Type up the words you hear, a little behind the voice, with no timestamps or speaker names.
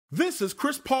This is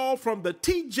Chris Paul from the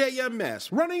TJMS,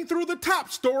 running through the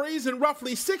top stories in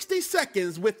roughly 60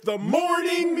 seconds with the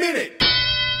Morning Minute.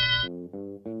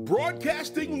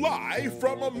 Broadcasting live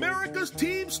from America's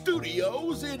Team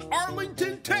Studios in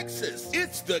Arlington, Texas,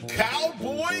 it's the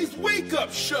Cowboys Wake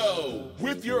Up Show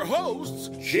with your hosts,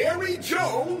 Jerry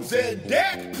Jones and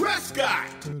Dak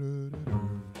Prescott.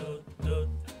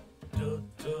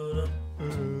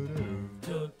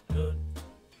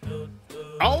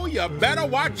 Oh, you better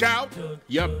watch out.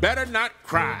 You better not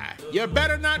cry. You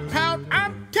better not pout.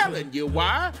 I'm telling you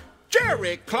why.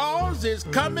 Jerry Claus is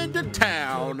coming to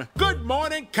town. Good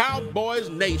morning, Cowboys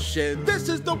Nation. This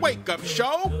is the Wake Up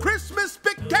Show, Christmas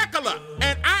Spectacular,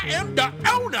 and I am the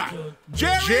owner,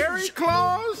 Jerry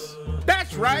Claus?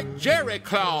 That's right, Jerry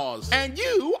Claus. And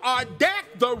you are Dak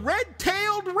the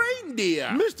red-tailed reindeer.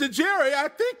 Mr. Jerry, I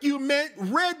think you meant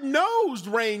red-nosed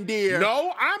reindeer.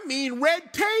 No, I mean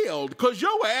red-tailed, because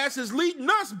your ass is leading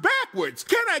us backwards.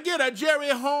 Can I get a Jerry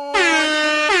horn?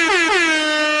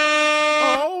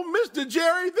 Oh, Mr.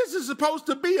 Jerry, this is supposed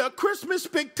to be a Christmas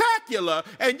spectacular,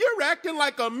 and you're acting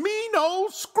like a mean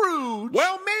old Scrooge.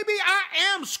 Well, maybe I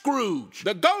am Scrooge.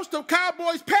 The ghost of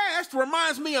Cowboys past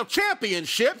reminds me of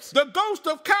championships. The ghost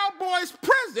of Cowboys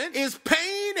present is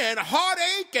pain and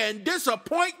heartache and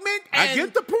disappointment. I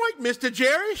get the point, Mr.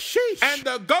 Jerry. Sheesh. And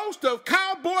the ghost of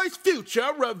Cowboys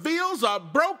future reveals a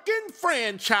broken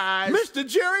franchise. Mr.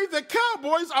 Jerry, the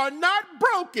Cowboys are not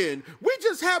broken. We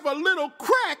just have a little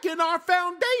crack in our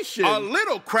foundation. A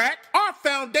little crack? Our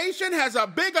foundation has a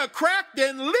bigger crack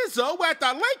than Lizzo at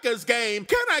the Lakers game.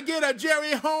 Can I get a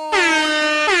Jerry horn?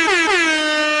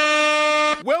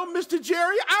 Well, Mr.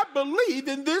 Jerry, I believe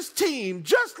in this team,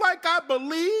 just like I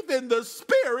believe in the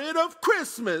spirit of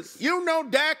Christmas. You know,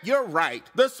 Dak, you're right.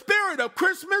 The spirit of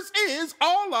Christmas is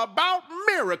all about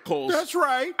miracles. That's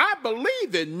right. I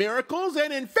believe in miracles,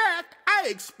 and in fact, I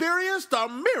experienced a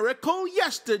miracle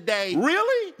yesterday.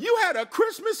 Really? You had a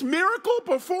Christmas miracle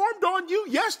performed on you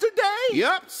yesterday?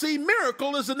 Yep. See,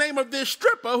 Miracle is the name of this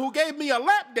stripper who gave me a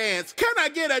lap dance. Can I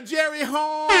get a Jerry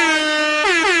horn?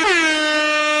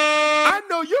 I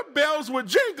know your bells were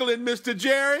jingling, Mr.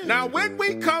 Jerry. Now, when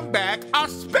we come back, a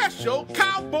special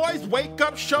Cowboys Wake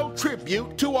Up Show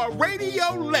tribute to a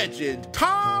radio legend,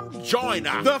 Tom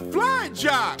Joyner, the fly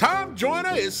jock. Tom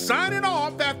Joyner is signing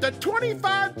off after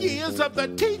 25 years of the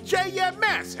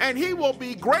TJMS, and he will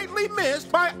be greatly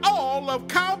missed by all of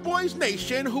Cowboys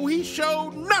Nation, who he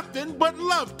showed nothing but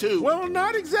love to. Well,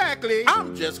 not exactly.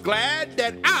 I'm just glad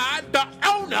that I, the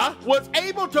owner, was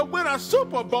able to win a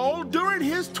Super Bowl during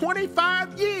his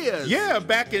 25 years. Yeah,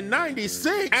 back in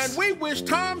 '96. And we wish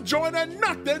Tom Joyner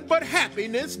nothing but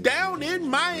happiness down in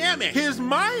Miami. His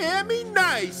Miami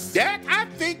nice. Dak, I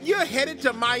think you're headed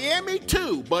to Miami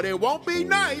too, but it won't be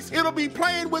nice. It'll be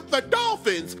playing with the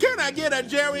Dolphins. Can I get a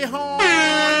Jerry horn?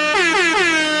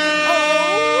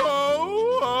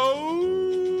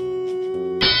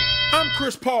 I'm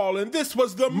Chris Paul, and this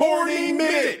was the Morning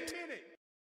Minute.